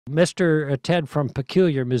Mr. Ted from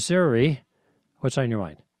Peculiar, Missouri, what's on your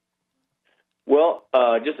mind? Well,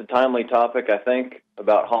 just a timely topic, I think,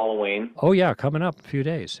 about Halloween. Oh, yeah, coming up in a few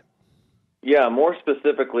days. Yeah, more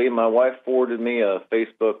specifically, my wife forwarded me a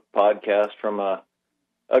Facebook podcast from a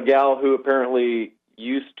gal who apparently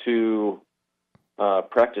used to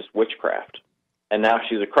practice witchcraft, and now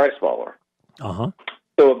she's a Christ follower. Uh-huh.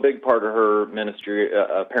 So a big part of her ministry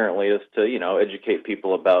apparently is to, educate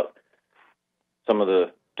people about some of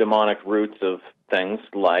the demonic roots of things,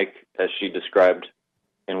 like, as she described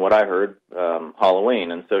in what I heard,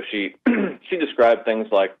 Halloween. And so she she described things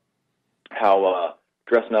like how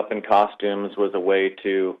dressing up in costumes was a way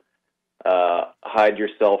to hide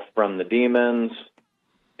yourself from the demons,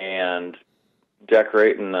 and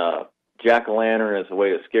decorating a jack-o'-lantern is a way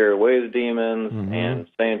to scare away the demons, and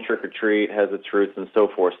saying trick-or-treat has its roots, and so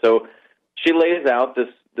forth. So she lays out this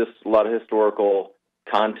a lot of historical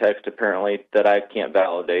context, apparently, that I can't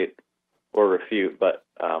validate or refute, but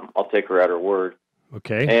I'll take her at her word.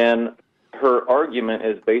 Okay. And her argument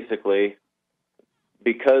is basically,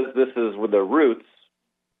 because this is with the roots,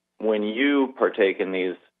 when you partake in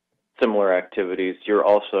these similar activities, you're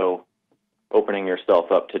also opening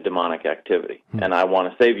yourself up to demonic activity. And I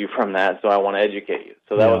want to save you from that, so I want to educate you.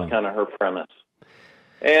 So that was kind of her premise.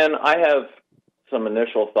 And I have some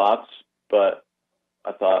initial thoughts, but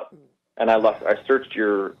I thought, and I searched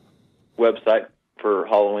your website for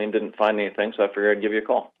Halloween, didn't find anything, so I figured I'd give you a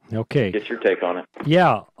call. Okay. Get your take on it.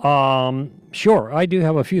 Yeah, sure. I do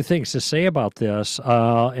have a few things to say about this,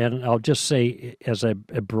 and I'll just say as a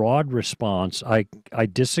broad response, I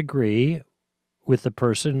disagree with the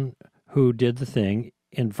person who did the thing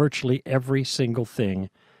in virtually every single thing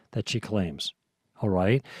that she claims. All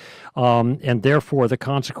right? And therefore, the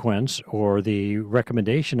consequence or the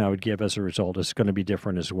recommendation I would give as a result is going to be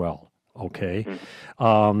different as well. Okay?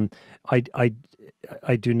 I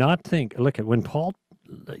do not think, look, when Paul,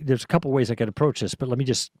 there's a couple ways I could approach this, but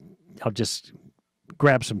I'll just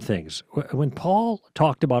grab some things. When Paul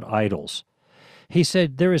talked about idols, he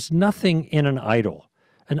said there is nothing in an idol.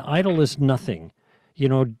 An idol is nothing.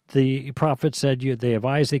 The prophet said they have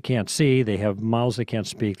eyes they can't see, they have mouths they can't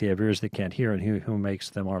speak, they have ears they can't hear, and who makes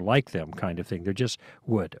them are like them kind of thing. They're just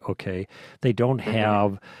wood, okay? They don't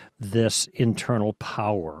have this internal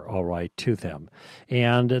power, all right, to them.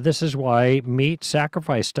 And this is why meat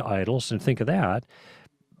sacrificed to idols, and think of that,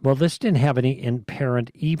 well, this didn't have any inherent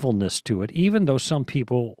evilness to it, even though some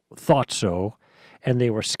people thought so, and they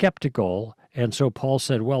were skeptical. And so Paul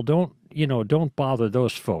said, well, don't bother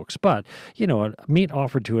those folks. But, meat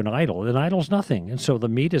offered to an idol's nothing. And so the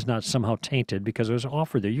meat is not somehow tainted because it was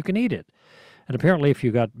offered there. You can eat it. And apparently if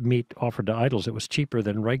you got meat offered to idols, it was cheaper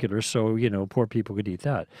than regular, so, poor people could eat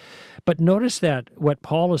that. But notice that what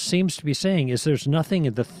Paul seems to be saying is there's nothing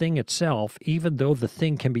in the thing itself, even though the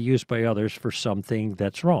thing can be used by others for something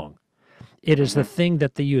that's wrong. It is the thing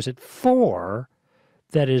that they use it for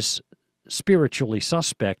that is spiritually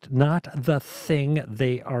suspect, not the thing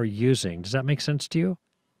they are using. Does that make sense to you?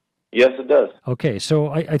 Yes, it does. Okay, so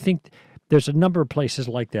I think there's a number of places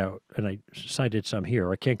like that, and I cited some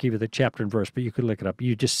here. I can't give you the chapter and verse, but you could look it up.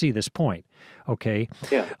 You just see this point, okay?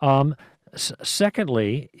 Yeah.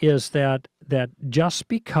 Secondly is that just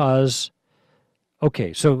because,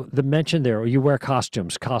 okay, so the mention there, you wear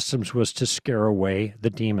costumes. Costumes was to scare away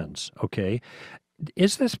the demons, okay?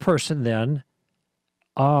 Is this person then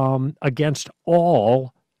against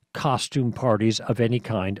all costume parties of any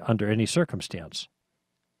kind under any circumstance?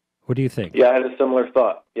 What do you think? Yeah, I had a similar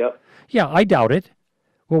thought. Yep. Yeah, I doubt it.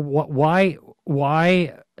 Well,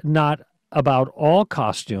 why not about all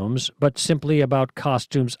costumes, but simply about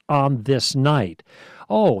costumes on this night?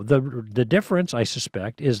 Oh, the difference, I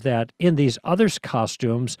suspect, is that in these others'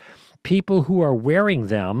 costumes, people who are wearing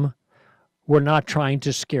them were not trying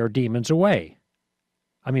to scare demons away.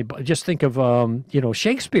 I mean, just think of,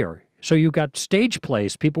 Shakespeare. So you got stage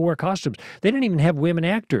plays, people wear costumes. They didn't even have women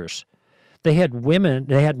actors. They had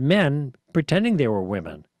men pretending they were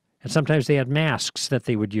women. And sometimes they had masks that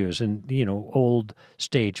they would use in, old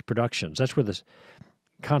stage productions. That's where this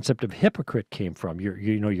concept of hypocrite came from.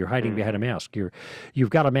 You're hiding behind a mask. You've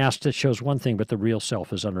got a mask that shows one thing, but the real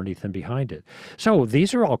self is underneath and behind it. So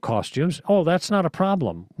these are all costumes. Oh, that's not a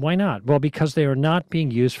problem. Why not? Well, because they are not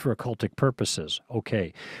being used for occultic purposes.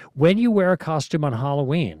 Okay. When you wear a costume on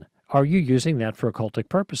Halloween, are you using that for occultic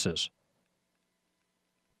purposes?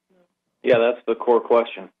 Yeah, that's the core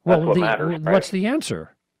question. That's what matters, right? What's the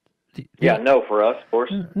answer? No for us, of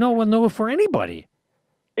course. No for anybody.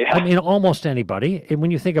 Yeah. I mean, almost anybody. And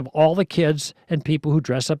when you think of all the kids and people who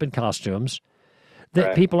dress up in costumes, That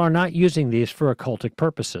Right. people are not using these for occultic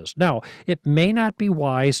purposes. Now, it may not be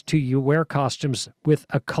wise to you wear costumes with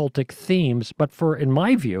occultic themes, but in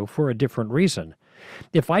my view, for a different reason.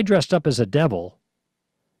 If I dressed up as a devil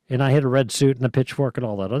and I had a red suit and a pitchfork and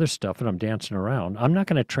all that other stuff and I'm dancing around, I'm not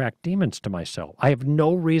going to attract demons to myself. I have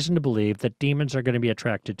no reason to believe that demons are going to be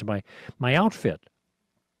attracted to my outfit.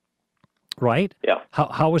 Right? Yeah.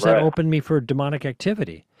 How has that opened me for demonic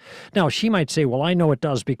activity? Now, she might say, well, I know it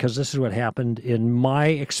does because this is what happened in my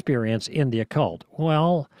experience in the occult.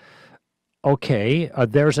 Well, okay,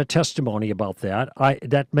 there's a testimony about that.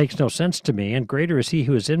 That makes no sense to me, and greater is he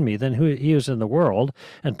who is in me than who he is in the world.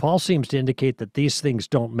 And Paul seems to indicate that these things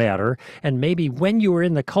don't matter, and maybe when you were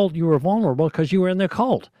in the cult, you were vulnerable because you were in the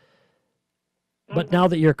cult. But now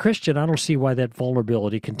that you're a Christian, I don't see why that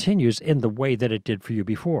vulnerability continues in the way that it did for you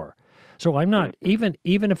before. So I'm not, even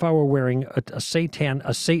if I were wearing a Satan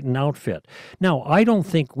outfit. Now, I don't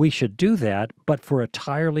think we should do that, but for a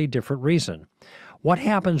entirely different reason. What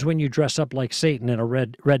happens when you dress up like Satan in a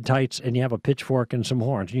red tights and you have a pitchfork and some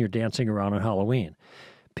horns and you're dancing around on Halloween?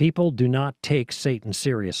 People do not take Satan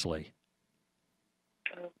seriously.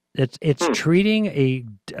 It's treating a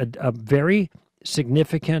very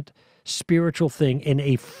significant spiritual thing in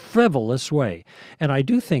a frivolous way. And I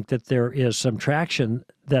do think that there is some traction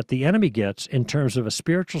that the enemy gets in terms of a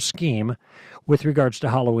spiritual scheme with regards to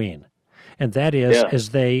Halloween. And that is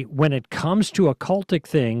when it comes to occultic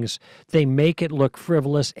things, they make it look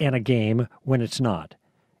frivolous and a game when it's not.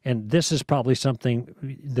 And this is probably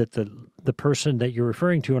something that the person that you're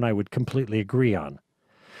referring to and I would completely agree on.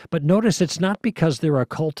 But notice it's not because there are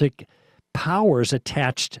occultic powers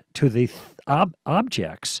attached to the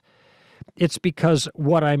objects. It's because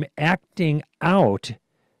what I'm acting out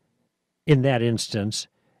in that instance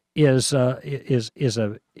is a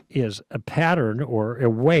pattern or a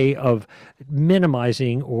way of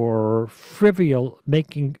minimizing or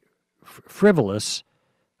making frivolous.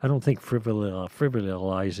 I don't think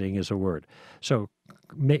frivolizing is a word. So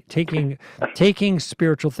taking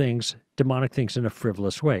spiritual things, demonic things in a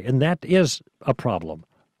frivolous way, and that is a problem.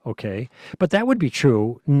 Okay, but that would be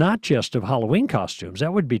true not just of Halloween costumes.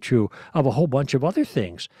 That would be true of a whole bunch of other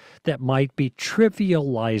things that might be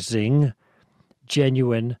trivializing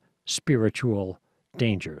genuine spiritual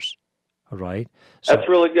dangers. All right? So, that's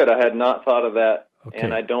really good. I had not thought of that, okay.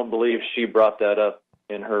 And I don't believe she brought that up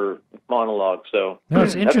in her monologue. So no,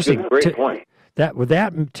 it's interesting. That's a great point.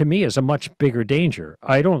 That to me is a much bigger danger.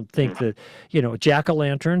 I don't think that,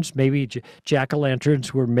 jack-o'-lanterns, maybe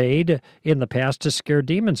jack-o'-lanterns were made in the past to scare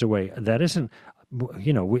demons away. That isn't,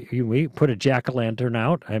 we put a jack-o'-lantern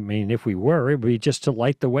out. I mean, if we were, it would be just to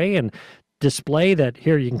light the way and display that,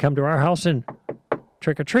 here, you can come to our house and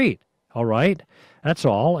trick or treat. All right? That's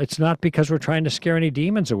all. It's not because we're trying to scare any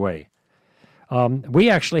demons away. We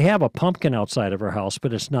actually have a pumpkin outside of our house,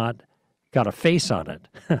 but it's not got a face on it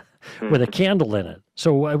with a candle in it.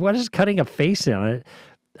 So what is cutting a face in it?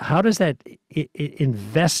 How does that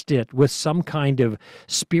invest it with some kind of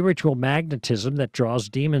spiritual magnetism that draws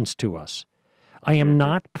demons to us? I am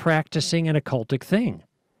not practicing an occultic thing.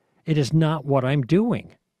 It is not what I'm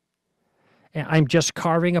doing. I'm just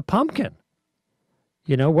carving a pumpkin.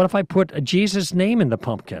 What if I put a Jesus name in the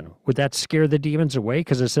pumpkin? Would that scare the demons away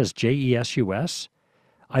because it says Jesus?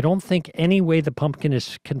 I don't think any way the pumpkin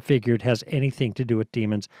is configured has anything to do with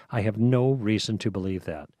demons. I have no reason to believe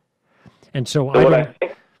that. And so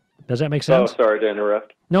does that make sense? Oh, sorry to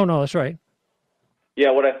interrupt. No, that's right.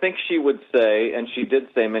 Yeah, what I think she would say, and she did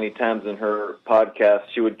say many times in her podcast,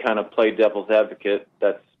 she would kind of play devil's advocate.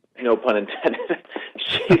 That's no pun intended.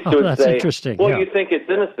 She would that's say, interesting. well, yeah. You think it's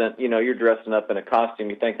innocent. You're dressing up in a costume.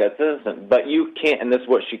 You think that's innocent. But you can't, and this is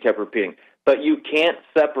what she kept repeating, but you can't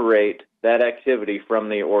separate that activity from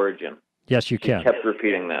the origin. Yes, you can. She kept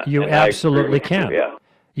repeating that. You absolutely can. Yeah.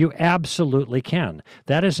 You absolutely can.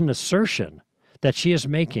 That is an assertion that she is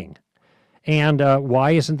making. And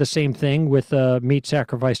why isn't the same thing with meat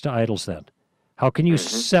sacrificed to idols then? How can you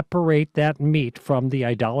separate that meat from the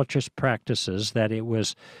idolatrous practices that it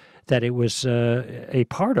was a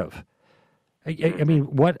part of? I mean,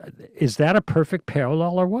 what is that a perfect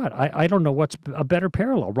parallel or what? I don't know what's a better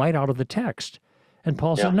parallel right out of the text. And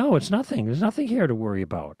Paul said, no, it's nothing. There's nothing here to worry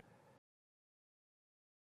about.